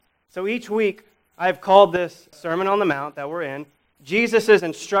So each week, I've called this Sermon on the Mount that we're in, Jesus'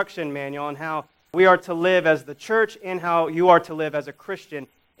 instruction manual on how we are to live as the church and how you are to live as a Christian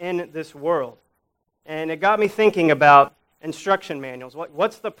in this world. And it got me thinking about instruction manuals.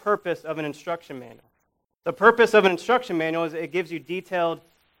 What's the purpose of an instruction manual? The purpose of an instruction manual is it gives you detailed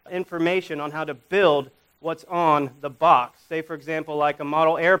information on how to build what's on the box. Say, for example, like a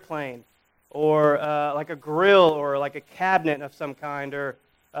model airplane, or like a grill, or like a cabinet of some kind, or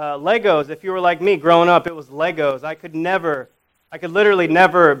Legos. If you were like me growing up, it was Legos. I could literally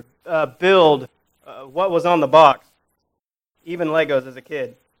never build what was on the box, even Legos as a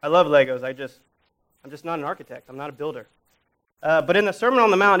kid. I love Legos. I'm just not an architect. I'm not a builder. But in the Sermon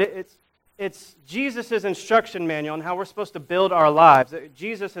on the Mount, it's Jesus' instruction manual on how we're supposed to build our lives.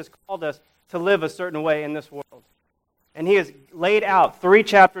 Jesus has called us to live a certain way in this world. And he has laid out 3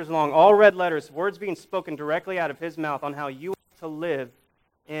 chapters long, all red letters, words being spoken directly out of his mouth on how you are to live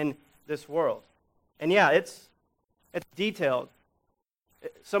in this world. And yeah, it's detailed.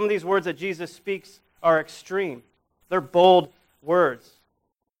 Some of these words that Jesus speaks are extreme. They're bold words.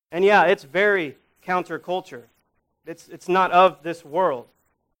 And yeah, it's very counterculture. It's not of this world.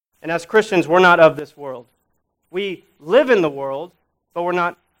 And as Christians, we're not of this world. We live in the world, but we're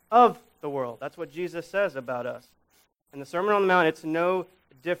not of the world. That's what Jesus says about us. In the Sermon on the Mount, it's no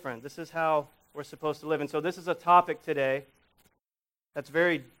different. This is how we're supposed to live. And so this is a topic today that's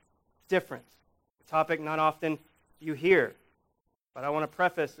very different. A topic not often you hear. But I want to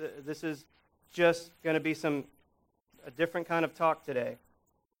preface, this is just going to be a different kind of talk today.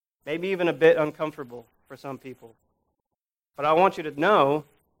 Maybe even a bit uncomfortable for some people. But I want you to know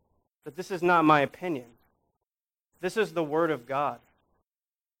that this is not my opinion. This is the Word of God.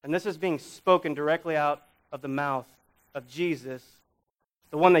 And this is being spoken directly out of the mouth of Jesus,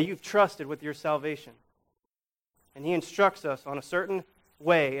 the one that you've trusted with your salvation. And he instructs us on a certain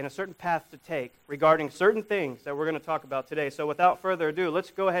way and a certain path to take regarding certain things that we're going to talk about today. So without further ado,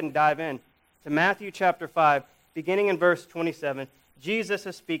 let's go ahead and dive in to Matthew chapter 5, beginning in verse 27. Jesus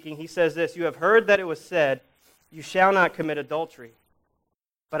is speaking. He says this, "You have heard that it was said, 'You shall not commit adultery.'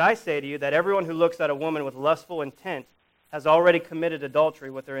 But I say to you that everyone who looks at a woman with lustful intent has already committed adultery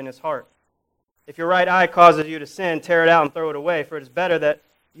with her in his heart. If your right eye causes you to sin, tear it out and throw it away, for it is better that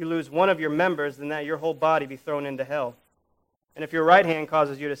you lose one of your members than that your whole body be thrown into hell. And if your right hand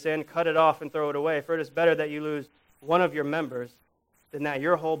causes you to sin, cut it off and throw it away, for it is better that you lose one of your members than that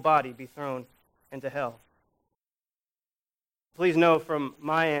your whole body be thrown into hell." Please know from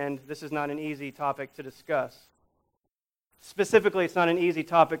my end, this is not an easy topic to discuss. Specifically, it's not an easy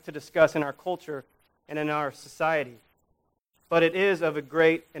topic to discuss in our culture and in our society. But it is of a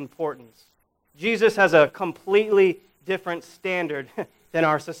great importance. Jesus has a completely different standard than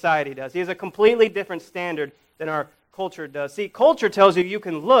our society does. He has a completely different standard than our culture does. See, culture tells you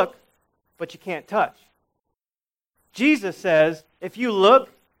can look, but you can't touch. Jesus says, if you look,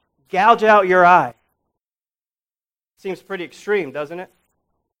 gouge out your eye. Seems pretty extreme, doesn't it?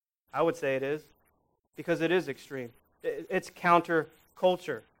 I would say it is, because it is extreme. It's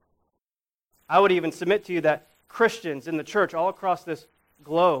counterculture. I would even submit to you that Christians in the church all across this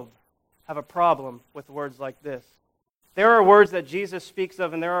globe have a problem with words like this. There are words that Jesus speaks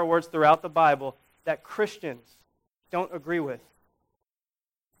of, and there are words throughout the Bible that Christians don't agree with.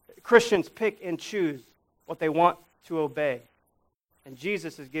 Christians pick and choose what they want to obey. And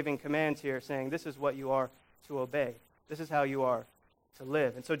Jesus is giving commands here, saying this is what you are to obey. This is how you are to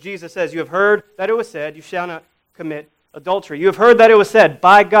live. And so Jesus says, you have heard that it was said, you shall not commit adultery. You have heard that it was said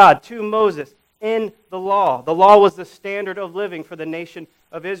by God to Moses in the law. The law was the standard of living for the nation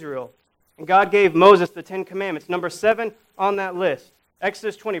of Israel. And God gave Moses the 10 Commandments. Number 7 on that list,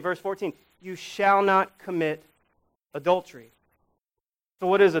 Exodus 20, verse 14, you shall not commit adultery. So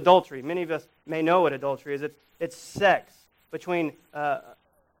what is adultery? Many of us may know what adultery is. It's sex between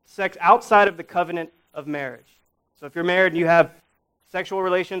sex outside of the covenant of marriage. So if you're married and you have sexual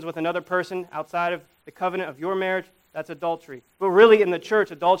relations with another person outside of the covenant of your marriage, that's adultery. But really in the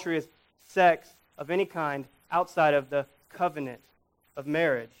church, adultery is sex of any kind outside of the covenant of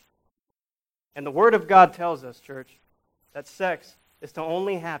marriage. And the Word of God tells us, church, that sex is to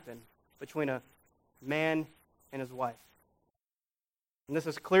only happen between a man and his wife. And this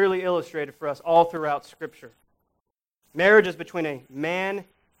is clearly illustrated for us all throughout Scripture. Marriage is between a man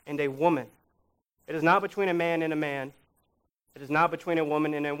and a woman. It is not between a man and a man. It is not between a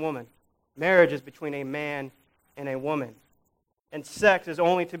woman and a woman. Marriage is between a man and a woman. And sex is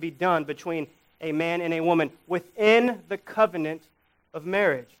only to be done between a man and a woman within the covenant of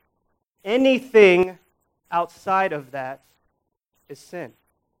marriage. Anything outside of that is sin.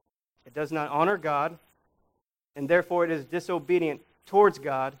 It does not honor God, and therefore it is disobedient towards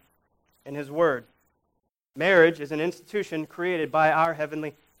God in His Word. Marriage is an institution created by our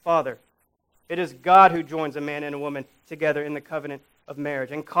Heavenly Father. It is God who joins a man and a woman together in the covenant of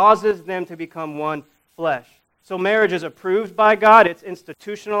marriage and causes them to become one flesh. So marriage is approved by God, it's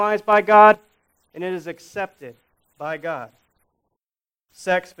institutionalized by God, and it is accepted by God.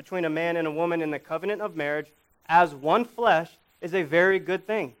 Sex between a man and a woman in the covenant of marriage as one flesh is a very good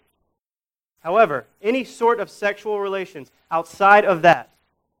thing. However, any sort of sexual relations outside of that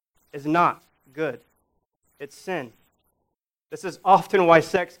is not good. It's sin. This is often why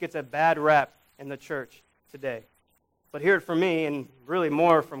sex gets a bad rap in the church today. But hear it from me, and really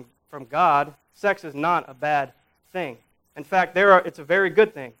more from God, sex is not a bad thing. In fact, it's a very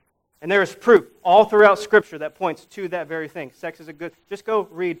good thing. And there is proof all throughout Scripture that points to that very thing. Sex is a good... Just go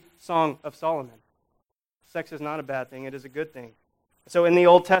read Song of Solomon. Sex is not a bad thing. It is a good thing. So in the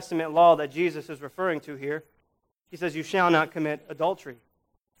Old Testament law that Jesus is referring to here, He says, you shall not commit adultery.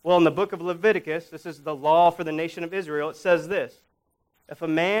 Well, in the book of Leviticus, this is the law for the nation of Israel, it says this: if a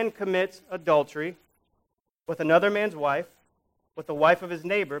man commits adultery with another man's wife, with the wife of his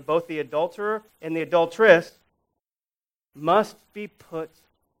neighbor, both the adulterer and the adulteress must be put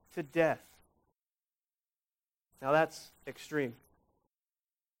to death. Now that's extreme.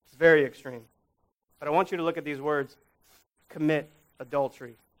 It's very extreme. But I want you to look at these words: commit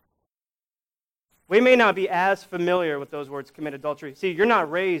adultery. We may not be as familiar with those words, commit adultery. See, you're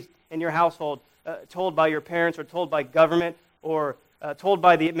not raised in your household told by your parents or told by government or told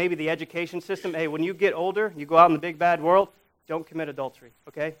by maybe the education system, hey, when you get older, you go out in the big bad world, don't commit adultery,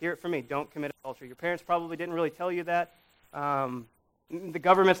 okay? Hear it from me, don't commit adultery. Your parents probably didn't really tell you that. The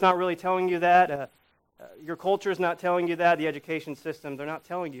government's not really telling you that. Your culture's not telling you that. The education system, they're not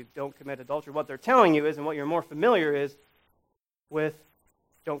telling you don't commit adultery. What they're telling you is, and what you're more familiar is with,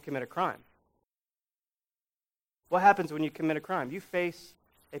 don't commit a crime. What happens when you commit a crime? You face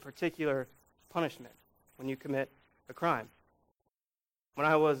a particular punishment when you commit a crime. When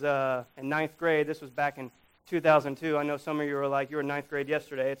I was in ninth grade, this was back in 2002. I know some of you were like, you were in ninth grade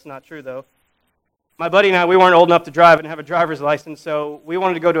yesterday. It's not true, though. My buddy and I, we weren't old enough to drive and have a driver's license, so we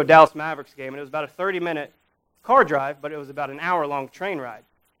wanted to go to a Dallas Mavericks game, and it was about a 30-minute car drive, but it was about an hour-long train ride.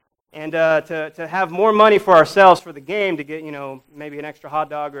 And to have more money for ourselves for the game, to get, maybe an extra hot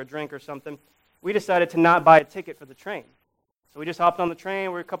dog or a drink or something, we decided to not buy a ticket for the train. So we just hopped on the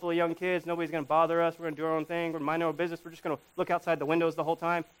train. We're a couple of young kids. Nobody's going to bother us. We're going to do our own thing. We're mind our own business. We're just going to look outside the windows the whole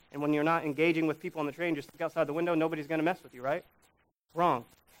time. And when you're not engaging with people on the train, just look outside the window. Nobody's going to mess with you, right? Wrong.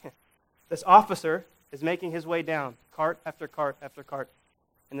 This officer is making his way down, cart after cart after cart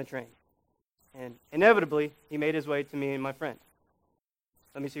in the train. And inevitably, he made his way to me and my friend.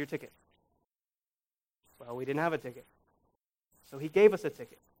 Let me see your ticket. Well, we didn't have a ticket. So he gave us a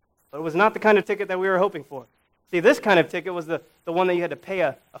ticket. But it was not the kind of ticket that we were hoping for. See, this kind of ticket was the one that you had to pay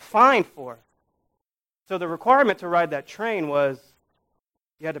a fine for. So the requirement to ride that train was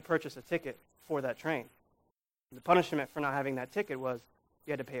you had to purchase a ticket for that train. The punishment for not having that ticket was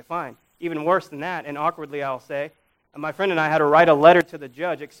you had to pay a fine. Even worse than that, and awkwardly I'll say, my friend and I had to write a letter to the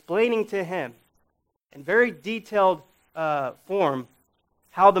judge explaining to him in very detailed form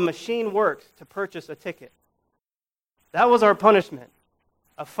how the machine works to purchase a ticket. That was our punishment.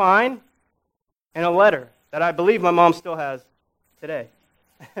 A fine and a letter that I believe my mom still has today.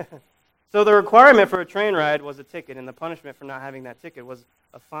 So the requirement for a train ride was a ticket, and the punishment for not having that ticket was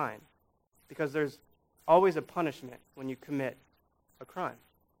a fine. Because there's always a punishment when you commit a crime.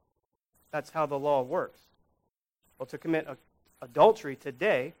 That's how the law works. Well, to commit adultery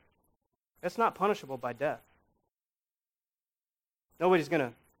today, it's not punishable by death. Nobody's going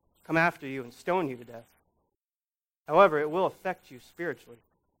to come after you and stone you to death. However, it will affect you spiritually.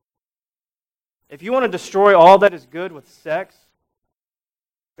 If you want to destroy all that is good with sex,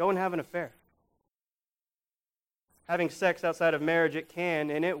 go and have an affair. Having sex outside of marriage, it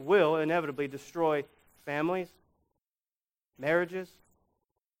can and it will inevitably destroy families, marriages,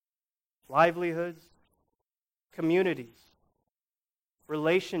 livelihoods, communities,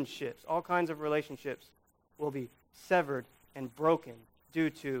 relationships. All kinds of relationships will be severed and broken due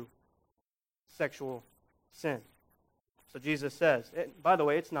to sexual sin. So Jesus says, by the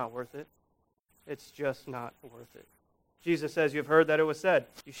way, it's not worth it. It's just not worth it. Jesus says, you've heard that it was said,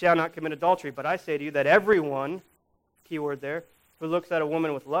 you shall not commit adultery, but I say to you that everyone, keyword there, who looks at a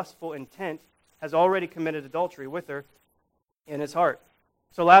woman with lustful intent has already committed adultery with her in his heart.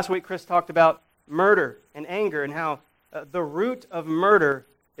 So last week, Chris talked about murder and anger and how the root of murder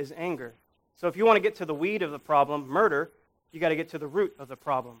is anger. So if you want to get to the weed of the problem, murder, you got to get to the root of the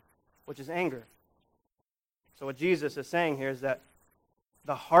problem, which is anger. So what Jesus is saying here is that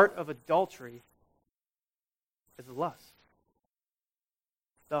the heart of adultery is lust.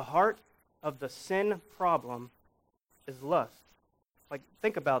 The heart of the sin problem is lust. Like,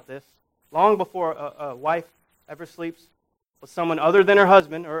 think about this. Long before a wife ever sleeps with someone other than her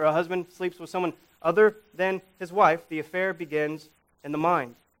husband, or a husband sleeps with someone other than his wife, the affair begins in the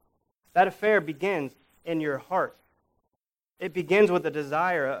mind. That affair begins in your heart. It begins with a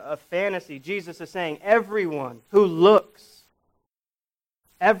desire, a fantasy. Jesus is saying everyone who looks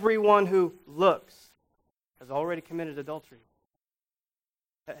has already committed adultery,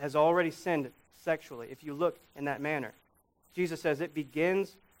 has already sinned sexually, if you look in that manner. Jesus says it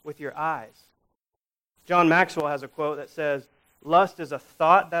begins with your eyes. John Maxwell has a quote that says, "Lust is a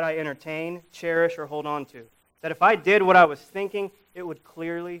thought that I entertain, cherish, or hold on to. That if I did what I was thinking, it would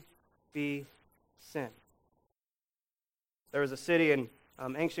clearly be sin." There was a city in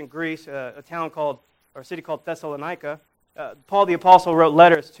ancient Greece, a city called Thessalonica. Paul the Apostle wrote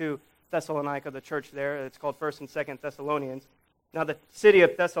letters to Thessalonica, the church there. It's called 1st and 2nd Thessalonians. Now, the city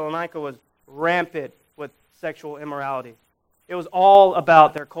of Thessalonica was rampant with sexual immorality. It was all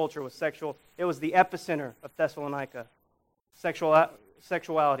about their culture was sexual. It was the epicenter of Thessalonica.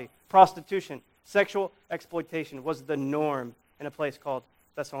 Sexuality, prostitution, sexual exploitation was the norm in a place called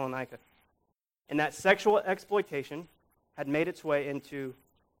Thessalonica. And that sexual exploitation had made its way into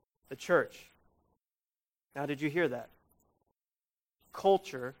the church. Now, did you hear that?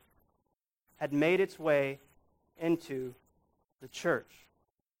 Culture had made its way into the church.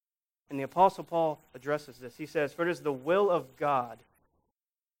 And the Apostle Paul addresses this. He says, "For it is the will of God,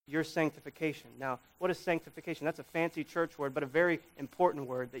 your sanctification." Now, what is sanctification? That's a fancy church word, but a very important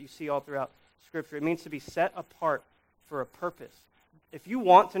word that you see all throughout Scripture. It means to be set apart for a purpose. If you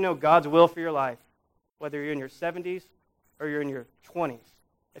want to know God's will for your life, whether you're in your 70s or you're in your 20s,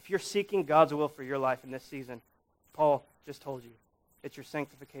 if you're seeking God's will for your life in this season, Paul just told you, it's your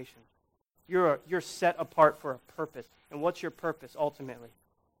sanctification. You're set apart for a purpose. And what's your purpose ultimately?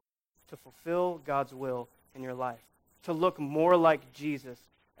 To fulfill God's will in your life. To look more like Jesus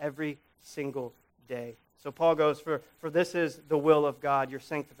every single day. So Paul goes, for this is the will of God, your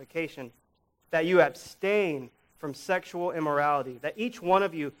sanctification, that you abstain from sexual immorality, that each one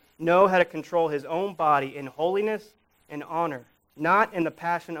of you know how to control his own body in holiness and honor, not in the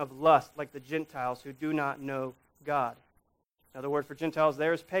passion of lust like the Gentiles who do not know God. Now, the word for Gentiles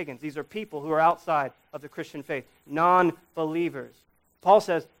there is pagans. These are people who are outside of the Christian faith, non-believers. Paul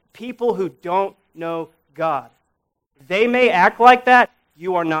says, people who don't know God. They may act like that.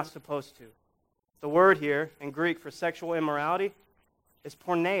 You are not supposed to. The word here in Greek for sexual immorality is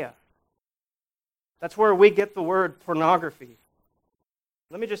porneia. That's where we get the word pornography.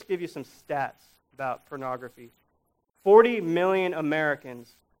 Let me just give you some stats about pornography. 40 million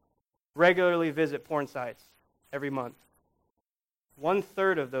Americans regularly visit porn sites every month.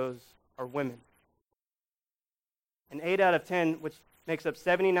 1/3 of those are women. And 8 out of 10, which makes up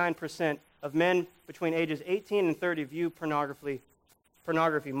 79% of men between ages 18 and 30 view pornography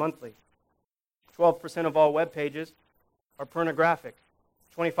monthly. 12% of all web pages are pornographic.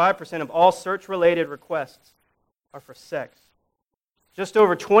 25% of all search-related requests are for sex. Just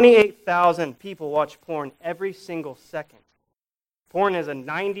over 28,000 people watch porn every single second. Porn is a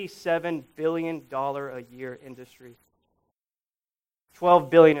 $97 billion a year industry. $12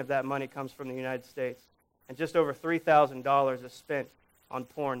 billion of that money comes from the United States. And just over $3,000 is spent on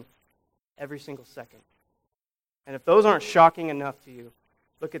porn every single second. And if those aren't shocking enough to you,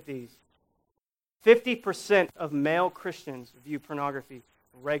 look at these. 50% of male Christians view pornography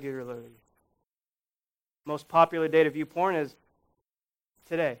regularly. Most popular day to view porn is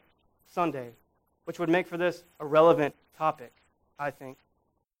today, Sunday, which would make for this a relevant topic, I think.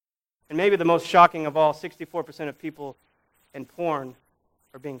 And maybe the most shocking of all, 64% of people in porn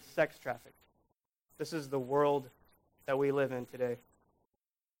are being sex trafficked. This is the world that we live in today.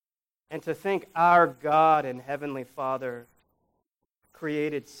 And to think our God and Heavenly Father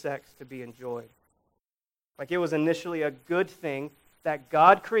created sex to be enjoyed. Like it was initially a good thing that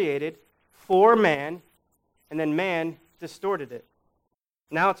God created for man, and then man distorted it.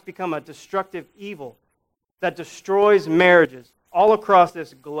 Now it's become a destructive evil that destroys marriages all across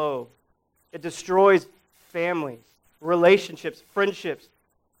this globe. It destroys families, relationships, friendships,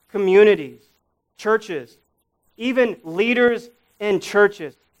 communities, churches, even leaders in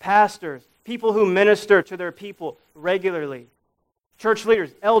churches, pastors, people who minister to their people regularly. Church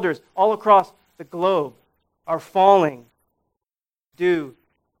leaders, elders all across the globe are falling due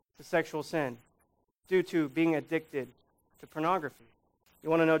to sexual sin, due to being addicted to pornography. You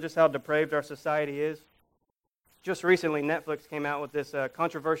want to know just how depraved our society is? Just recently, Netflix came out with this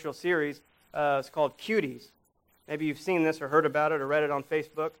controversial series. It's called Cuties. Maybe you've seen this or heard about it or read it on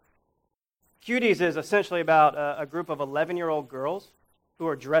Facebook. Cuties is essentially about a group of 11-year-old girls who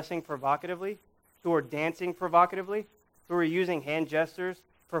are dressing provocatively, who are dancing provocatively, who are using hand gestures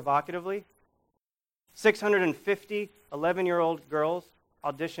provocatively. 650 11-year-old girls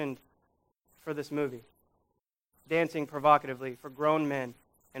auditioned for this movie, dancing provocatively for grown men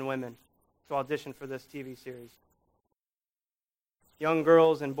and women to audition for this TV series. Young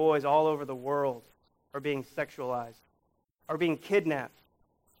girls and boys all over the world are being sexualized, are being kidnapped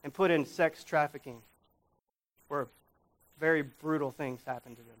and put in sex trafficking, where very brutal things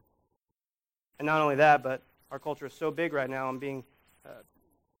happen to them. And not only that, but our culture is so big right now on being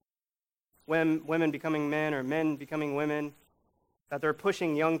women becoming men or men becoming women, that they're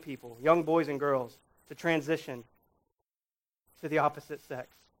pushing young people, young boys and girls, to transition to the opposite sex.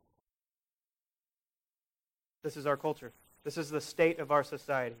 This is our culture. This is the state of our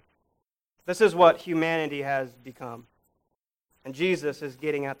society. This is what humanity has become. And Jesus is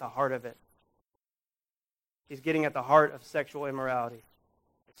getting at the heart of it. He's getting at the heart of sexual immorality.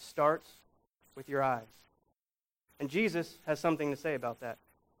 It starts with your eyes. And Jesus has something to say about that.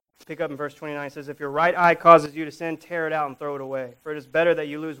 Pick up in verse 29. It says, if your right eye causes you to sin, tear it out and throw it away. For it is better that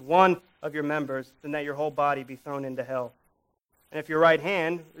you lose one of your members than that your whole body be thrown into hell. And if your right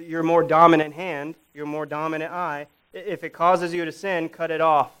hand, your more dominant hand, your more dominant eye, if it causes you to sin, cut it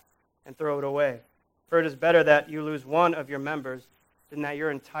off and throw it away. For it is better that you lose one of your members than that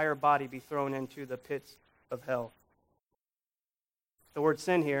your entire body be thrown into the pits of hell. The word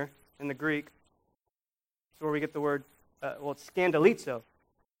sin here in the Greek is where we get the word, it's scandalizo.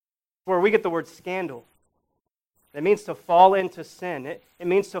 It's where we get the word scandal. It means to fall into sin. It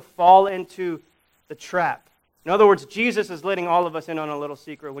means to fall into the trap. In other words, Jesus is letting all of us in on a little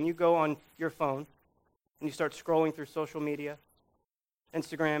secret. When you go on your phone and you start scrolling through social media,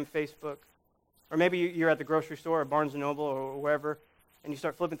 Instagram, Facebook, or maybe you're at the grocery store or Barnes & Noble or wherever, and you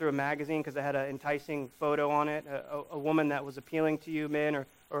start flipping through a magazine because it had an enticing photo on it, a woman that was appealing to you, men,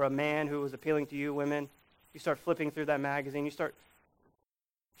 or a man who was appealing to you, women. You start flipping through that magazine. You start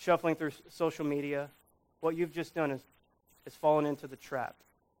shuffling through social media. What you've just done is fallen into the trap.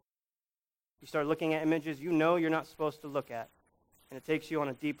 You start looking at images you know you're not supposed to look at, and it takes you on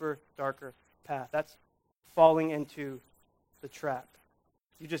a deeper, darker path. That's falling into the trap.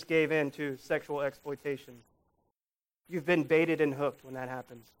 You just gave in to sexual exploitation. You've been baited and hooked when that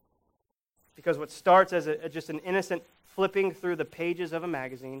happens. Because what starts as just an innocent flipping through the pages of a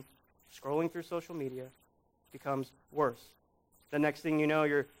magazine, scrolling through social media, becomes worse. The next thing you know,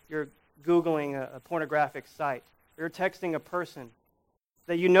 you're Googling a pornographic site. You're texting a person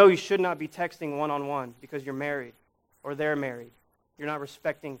that you know you should not be texting one-on-one because you're married or they're married. You're not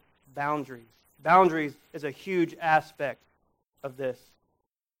respecting boundaries. Boundaries is a huge aspect of this.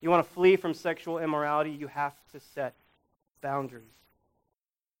 You want to flee from sexual immorality, you have to set boundaries.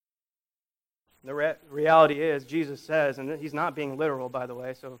 The reality is, Jesus says, and he's not being literal, by the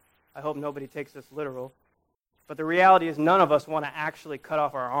way, so I hope nobody takes this literal, but the reality is none of us want to actually cut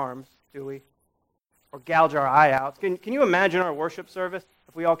off our arms, do we? Or gouge our eye out. Can you imagine our worship service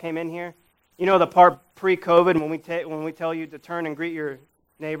if we all came in here? You know the part pre-COVID when we tell you to turn and greet your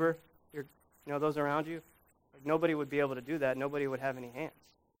neighbor, those around you? Like, nobody would be able to do that. Nobody would have any hands.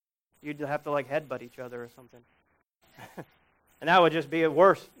 You'd have to headbutt each other or something. And that would just be a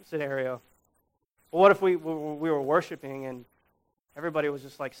worse scenario. But what if we were worshiping and everybody was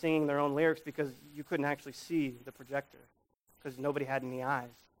just singing their own lyrics because you couldn't actually see the projector because nobody had any eyes?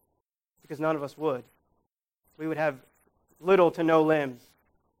 Because none of us would. We would have little to no limbs.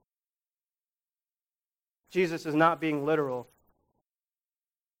 Jesus is not being literal.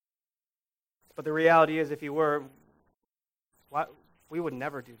 But the reality is, if he were, we would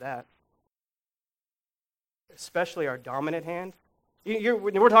never do that. Especially our dominant hand.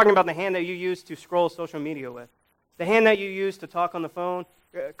 We're talking about the hand that you use to scroll social media with. The hand that you use to talk on the phone,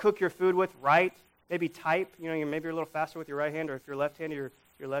 cook your food with, write, maybe type. Maybe you're a little faster with your right hand, or if you're left-handed,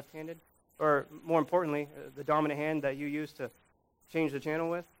 you're left-handed. Or more importantly, the dominant hand that you use to change the channel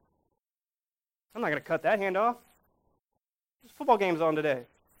with. I'm not going to cut that hand off. There's football games on today.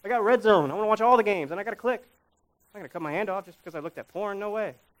 I got Red Zone. I want to watch all the games, and I got to click. I'm not going to cut my hand off just because I looked at porn. No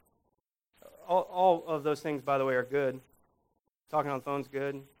way. All of those things, by the way, are good. Talking on the phone's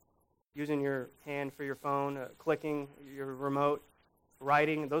good. Using your hand for your phone, clicking your remote,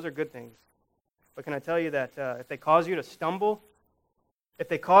 writing, those are good things. But can I tell you that if they cause you to stumble, if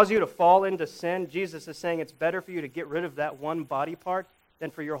they cause you to fall into sin, Jesus is saying it's better for you to get rid of that one body part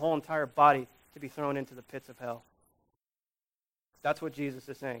than for your whole entire body to be thrown into the pits of hell. That's what Jesus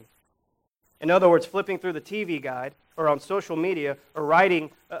is saying. In other words, flipping through the TV guide or on social media or writing,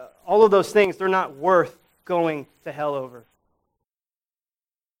 all of those things, they're not worth going to hell over.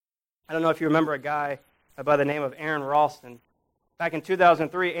 I don't know if you remember a guy by the name of Aaron Ralston. Back in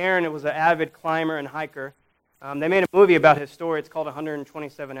 2003, Aaron was an avid climber and hiker. They made a movie about his story. It's called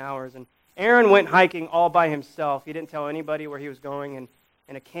 127 Hours. And Aaron went hiking all by himself. He didn't tell anybody where he was going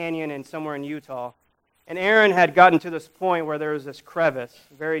in a canyon and somewhere in Utah. And Aaron had gotten to this point where there was this crevice,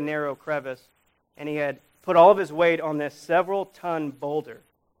 very narrow crevice, and he had put all of his weight on this several-ton boulder.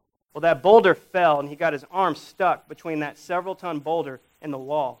 Well, that boulder fell, and he got his arm stuck between that several-ton boulder and the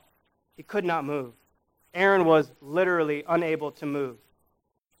wall. He could not move. Aaron was literally unable to move.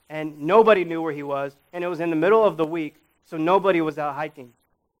 And nobody knew where he was, and it was in the middle of the week, so nobody was out hiking.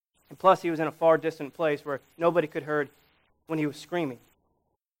 And plus, he was in a far distant place where nobody could hear when he was screaming.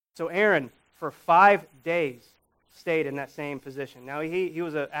 So Aaron, for 5 days, stayed in that same position. Now, he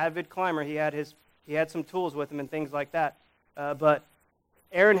was an avid climber. He had some tools with him and things like that. But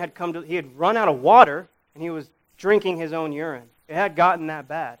Aaron he had run out of water, and he was drinking his own urine. It had gotten that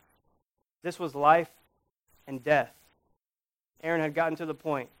bad. This was life and death. Aaron had gotten to the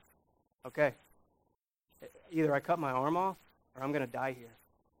point, okay, either I cut my arm off or I'm going to die here.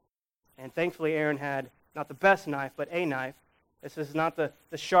 And thankfully, Aaron had not the best knife, but a knife. This is not the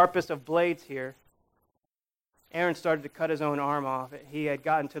sharpest of blades here. Aaron started to cut his own arm off. He had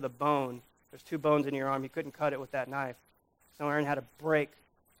gotten to the bone. There's 2 bones in your arm. He couldn't cut it with that knife. So Aaron had to break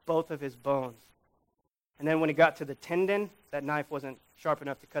both of his bones. And then when he got to the tendon, that knife wasn't sharp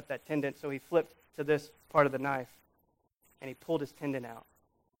enough to cut that tendon, so he flipped to this part of the knife, and he pulled his tendon out.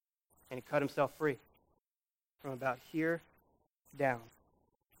 And he cut himself free from about here down.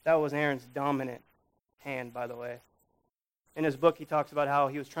 That was Aaron's dominant hand, by the way. In his book, he talks about how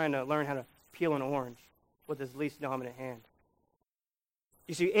he was trying to learn how to peel an orange with his least dominant hand.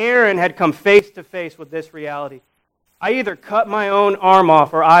 You see, Aaron had come face to face with this reality. I either cut my own arm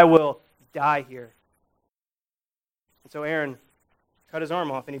off or I will die here. And so Aaron cut his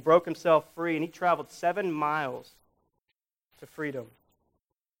arm off, and he broke himself free, and he traveled 7 miles to freedom.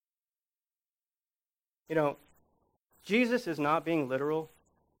 You know, Jesus is not being literal,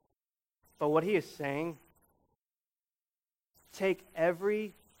 but what he is saying, take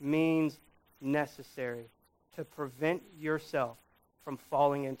every means necessary to prevent yourself from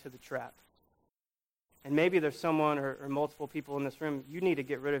falling into the trap. And maybe there's someone or multiple people in this room, you need to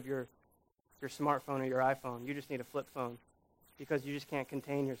get rid of your smartphone or your iPhone. You just need a flip phone because you just can't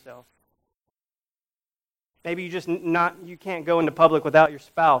contain yourself. Maybe you can't go into public without your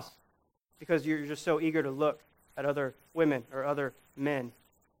spouse because you're just so eager to look at other women or other men.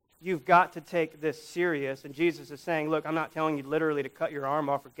 You've got to take this serious, and Jesus is saying, look, I'm not telling you literally to cut your arm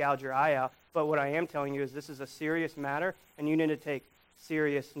off or gouge your eye out, but what I am telling you is this is a serious matter, and you need to take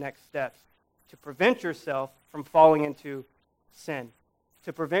serious next steps to prevent yourself from falling into sin,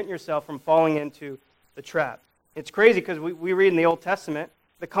 to prevent yourself from falling into the trap. It's crazy because we read in the Old Testament,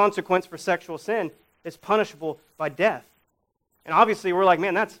 the consequence for sexual sin is punishable by death. And obviously we're like,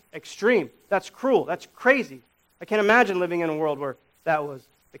 man, that's extreme. That's cruel. That's crazy. I can't imagine living in a world where that was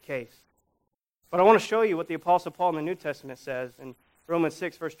the case. But I want to show you what the Apostle Paul in the New Testament says. In Romans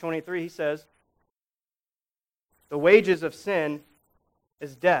 6, verse 23, he says, the wages of sin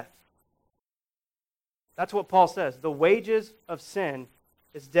is death. That's what Paul says. The wages of sin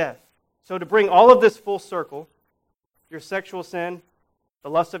is death. So to bring all of this full circle, your sexual sin, the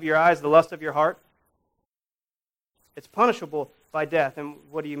lust of your eyes, the lust of your heart, it's punishable by death. And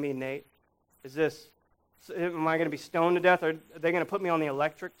what do you mean, Nate? Am I going to be stoned to death? Or are they going to put me on the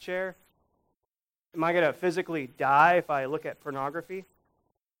electric chair? Am I going to physically die if I look at pornography?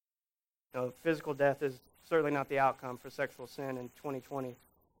 No, physical death is certainly not the outcome for sexual sin in 2020,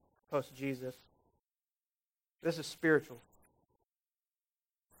 post-Jesus. This is spiritual.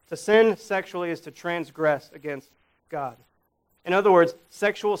 To sin sexually is to transgress against God. In other words,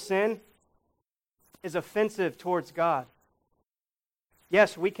 sexual sin is offensive towards God.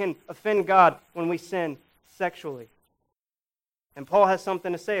 Yes, we can offend God when we sin sexually. And Paul has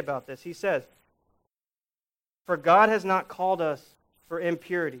something to say about this. He says, for God has not called us for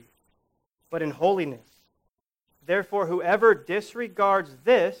impurity, but in holiness. Therefore, whoever disregards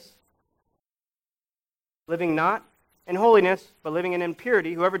this, living not in holiness, but living in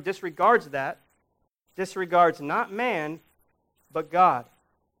impurity, whoever disregards that, disregards not man, but God,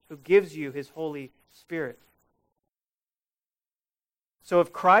 who gives you his Holy Spirit. So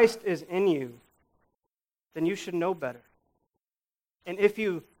if Christ is in you, then you should know better. And if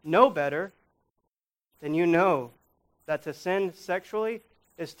you know better, then you know that to sin sexually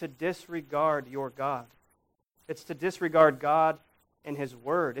is to disregard your God. It's to disregard God and his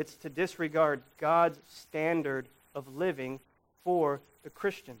word. It's to disregard God's standard of living for the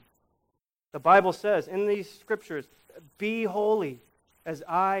Christian. The Bible says in these scriptures, be holy as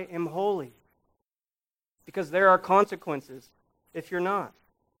I am holy. Because there are consequences if you're not.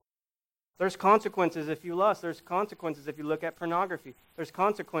 There's consequences if you lust. There's consequences if you look at pornography. There's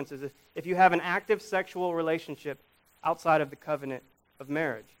consequences if you have an active sexual relationship outside of the covenant of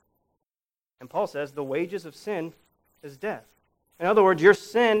marriage. And Paul says the wages of sin is death. In other words, your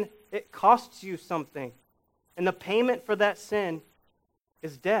sin, it costs you something. And the payment for that sin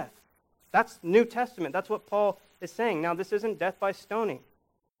is death. That's New Testament. That's what Paul is saying. Now, this isn't death by stoning.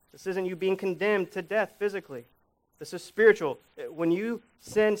 This isn't you being condemned to death physically. This is spiritual. When you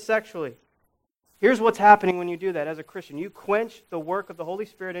sin sexually, here's what's happening when you do that as a Christian. You quench the work of the Holy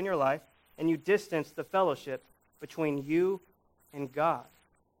Spirit in your life, and you distance the fellowship between you and God.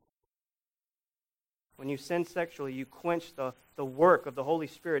 When you sin sexually, you quench the work of the Holy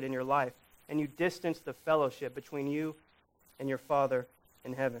Spirit in your life, and you distance the fellowship between you and your Father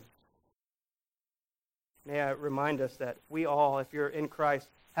in heaven. May I remind us that we all, if you're in Christ,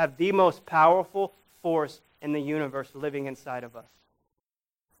 have the most powerful force in the universe living inside of us.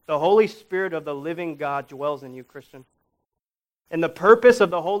 The Holy Spirit of the living God dwells in you, Christian. And the purpose of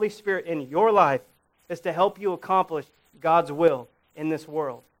the Holy Spirit in your life is to help you accomplish God's will in this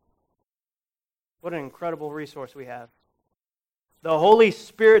world. What an incredible resource we have. The Holy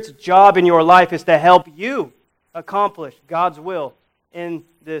Spirit's job in your life is to help you accomplish God's will in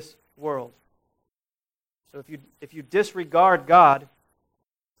this world. So if you disregard God,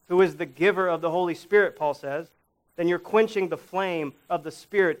 who is the giver of the Holy Spirit, Paul says, then you're quenching the flame of the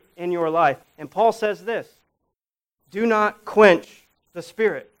Spirit in your life. And Paul says this, do not quench the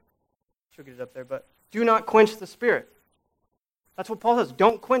Spirit. She'll get it up there, but do not quench the Spirit. That's what Paul says.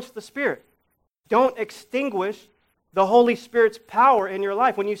 Don't quench the Spirit. Don't extinguish the Holy Spirit's power in your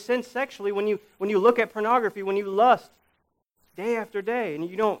life. When you sin sexually, when you look at pornography, when you lust day after day, and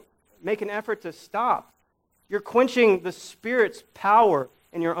you don't make an effort to stop, you're quenching the Spirit's power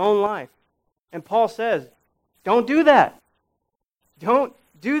in your own life. And Paul says, don't do that. Don't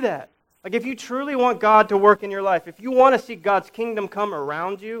do that. Like if you truly want God to work in your life, if you want to see God's kingdom come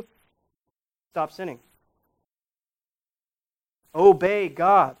around you, stop sinning. Obey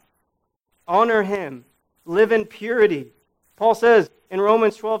God. Honor Him. Live in purity. Paul says in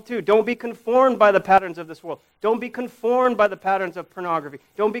Romans 12:2, don't be conformed by the patterns of this world. Don't be conformed by the patterns of pornography.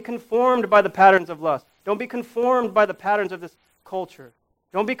 Don't be conformed by the patterns of lust. Don't be conformed by the patterns of this culture.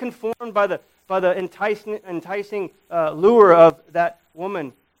 Don't be conformed by the enticing lure of that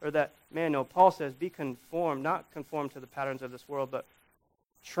woman or that man. No, Paul says be conformed, not conformed to the patterns of this world, but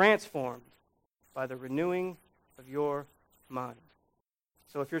transformed by the renewing of your mind.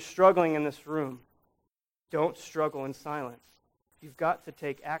 So if you're struggling in this room, don't struggle in silence. You've got to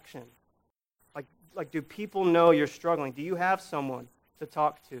take action. Like, do people know you're struggling? Do you have someone to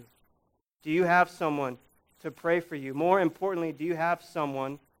talk to? Do you have someone to pray for you? More importantly, do you have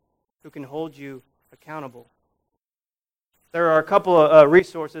someone who can hold you accountable? There are a couple of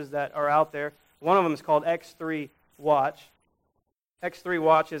resources that are out there. One of them is called X3 Watch. X3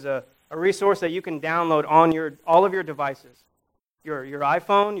 Watch is a resource that you can download on all of your devices. Your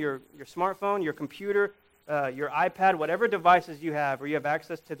iPhone, your smartphone, your computer, your iPad, whatever devices you have, or you have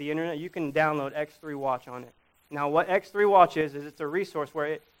access to the internet, you can download X3 Watch on it. Now, what X3 Watch is it's a resource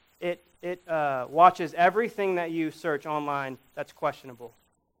where it watches everything that you search online that's questionable.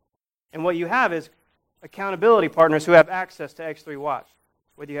 And what you have is accountability partners who have access to X3 Watch,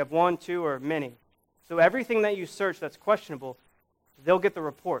 whether you have one, two, or many. So everything that you search that's questionable, they'll get the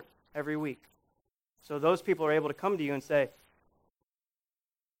report every week. So those people are able to come to you and say,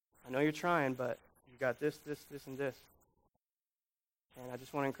 I know you're trying, but you got this, and this. And I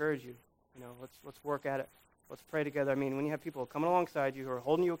just want to encourage you. Let's work at it. Let's pray together. I mean, when you have people coming alongside you who are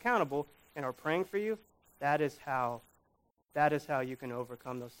holding you accountable and are praying for you, that is how you can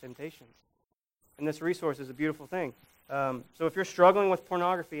overcome those temptations. And this resource is a beautiful thing. So if you're struggling with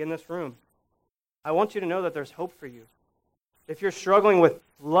pornography in this room, I want you to know that there's hope for you. If you're struggling with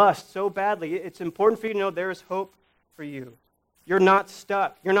lust so badly, it's important for you to know there is hope for you. You're not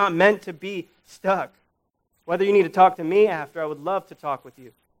stuck. You're not meant to be stuck. Whether you need to talk to me after, I would love to talk with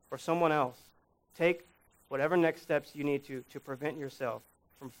you, or someone else. Take whatever next steps you need to prevent yourself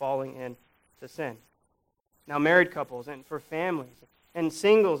from falling into sin. Now, married couples, and for families, and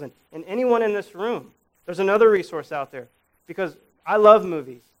singles, and anyone in this room, there's another resource out there. Because I love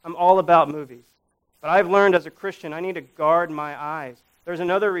movies. I'm all about movies. But I've learned as a Christian, I need to guard my eyes. There's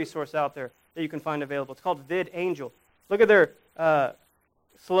another resource out there that you can find available. It's called VidAngel. Look at their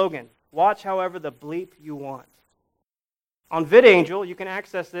slogan, watch however the bleep you want. On VidAngel, you can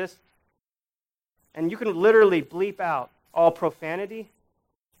access this, and you can literally bleep out all profanity,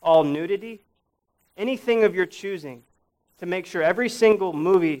 all nudity, anything of your choosing to make sure every single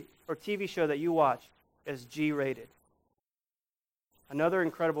movie or TV show that you watch is G-rated. Another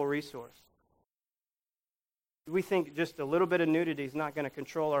incredible resource. We think just a little bit of nudity is not going to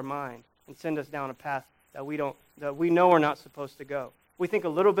control our mind and send us down a path that we know we're not supposed to go. We think a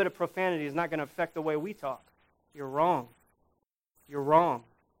little bit of profanity is not going to affect the way we talk. You're wrong. You're wrong.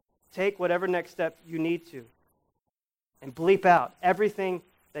 Take whatever next step you need to and bleep out everything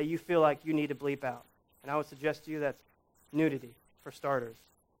that you feel like you need to bleep out. And I would suggest to you that's nudity, for starters.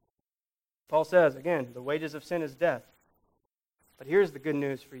 Paul says, again, the wages of sin is death. But here's the good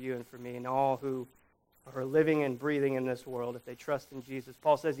news for you and for me and all who are living and breathing in this world if they trust in Jesus.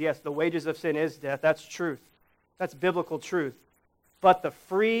 Paul says, yes, the wages of sin is death. That's truth. That's biblical truth. But the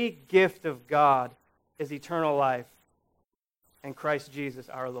free gift of God is eternal life in Christ Jesus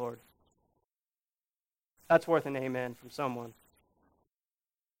our Lord. That's worth an amen from someone.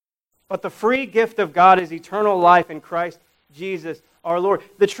 But the free gift of God is eternal life in Christ Jesus our Lord.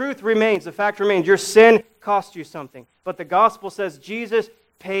 The truth remains, the fact remains, your sin cost you something. But the gospel says Jesus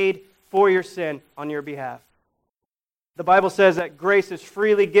paid for your sin on your behalf. The Bible says that grace is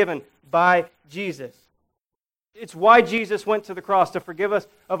freely given by Jesus. It's why Jesus went to the cross, to forgive us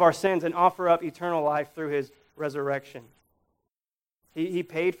of our sins and offer up eternal life through his resurrection. He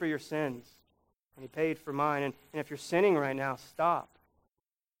paid for your sins, and he paid for mine. And if you're sinning right now, stop.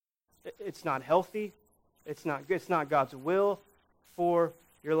 It's not healthy. It's not God's will for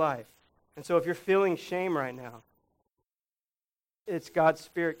your life. And so if you're feeling shame right now, it's God's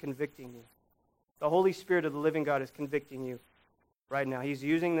Spirit convicting you. The Holy Spirit of the living God is convicting you right now. He's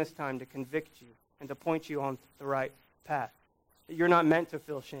using this time to convict you and to point you on the right path. You're not meant to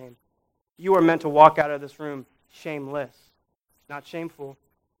feel shame. You are meant to walk out of this room shameless, not shameful.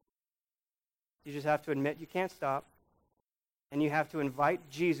 You just have to admit you can't stop, and you have to invite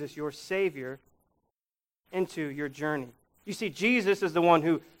Jesus, your Savior, into your journey. You see, Jesus is the one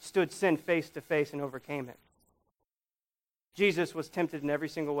who stood sin face to face and overcame it. Jesus was tempted in every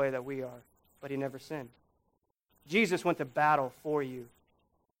single way that we are, but he never sinned. Jesus went to battle for you.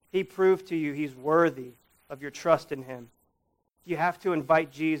 He proved to you he's worthy of your trust in him. You have to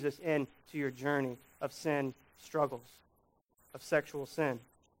invite Jesus into your journey of sin struggles, of sexual sin.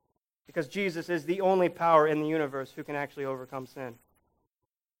 Because Jesus is the only power in the universe who can actually overcome sin.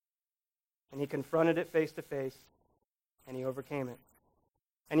 And he confronted it face to face, and he overcame it.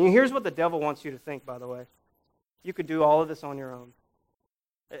 And here's what the devil wants you to think, by the way. You could do all of this on your own.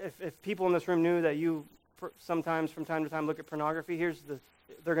 If people in this room knew that you sometimes, from time to time, look at pornography,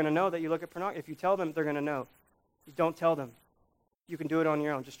 they're going to know that you look at pornography. If you tell them, they're going to know. You don't tell them. You can do it on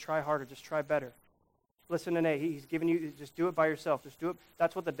your own. Just try harder. Just try better. Listen to Nate. He's giving you, just do it by yourself. Just do it.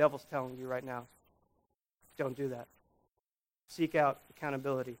 That's what the devil's telling you right now. Don't do that. Seek out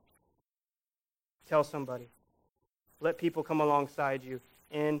accountability. Tell somebody. Let people come alongside you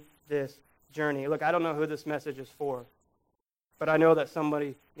in this journey. Look, I don't know who this message is for, but I know that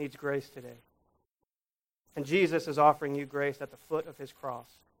somebody needs grace today. And Jesus is offering you grace at the foot of his cross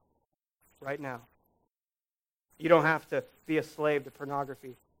right now. You don't have to be a slave to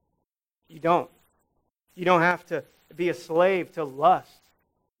pornography. You don't. You don't have to be a slave to lust.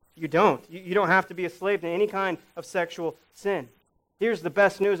 You don't. You don't have to be a slave to any kind of sexual sin. Here's the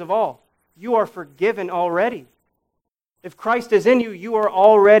best news of all. You are forgiven already. If Christ is in you, you are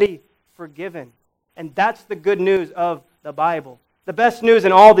already forgiven. And that's the good news of the Bible. The best news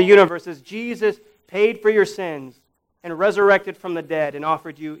in all the universe is Jesus paid for your sins and resurrected from the dead and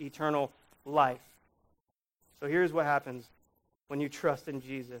offered you eternal life. So here's what happens when you trust in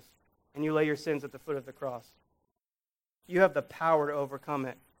Jesus and you lay your sins at the foot of the cross. You have the power to overcome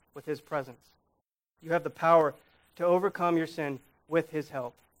it with his presence. You have the power to overcome your sin with his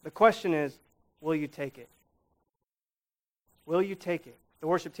help. The question is, will you take it? Will you take it? The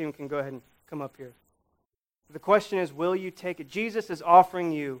worship team can go ahead and come up here. The question is, will you take it? Jesus is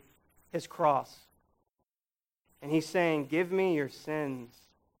offering you his cross. And he's saying, give me your sins,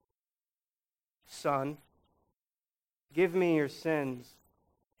 son. Give me your sins,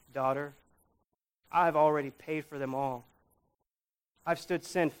 daughter. I've already paid for them all. I've stood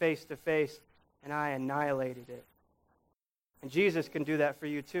sin face to face, and I annihilated it. And Jesus can do that for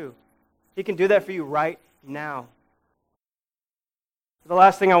you too. He can do that for you right now. The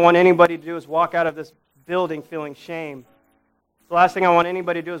last thing I want anybody to do is walk out of this building feeling shame. The last thing I want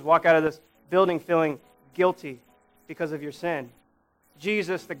anybody to do is walk out of this building feeling guilty because of your sin.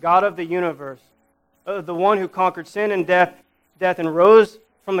 Jesus, the God of the universe, the one who conquered sin and death and rose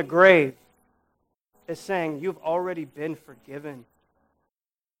from the grave, is saying, you've already been forgiven.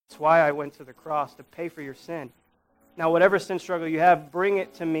 That's why I went to the cross, to pay for your sin. Now, whatever sin struggle you have, bring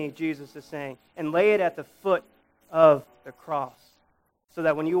it to me, Jesus is saying, and lay it at the foot of the cross, so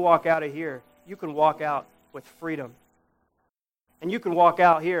that when you walk out of here, you can walk out with freedom. And you can walk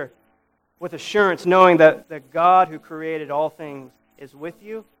out here with assurance knowing that the God who created all things is with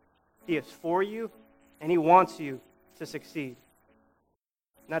you, He is for you, and He wants you to succeed.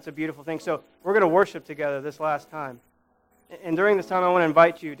 And that's a beautiful thing. So we're going to worship together this last time. And during this time, I want to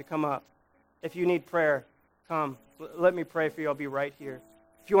invite you to come up. If you need prayer, come. Let me pray for you. I'll be right here.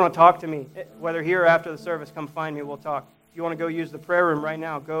 If you want to talk to me, whether here or after the service, come find me. We'll talk. If you want to go use the prayer room right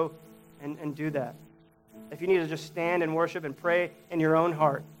now, go and do that. If you need to just stand and worship and pray in your own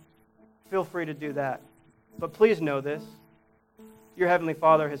heart, feel free to do that. But please know this. Your Heavenly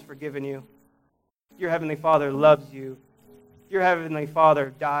Father has forgiven you. Your Heavenly Father loves you. Your Heavenly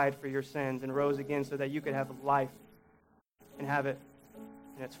Father died for your sins and rose again so that you could have life and have it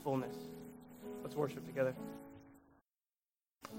in its fullness. Let's worship together.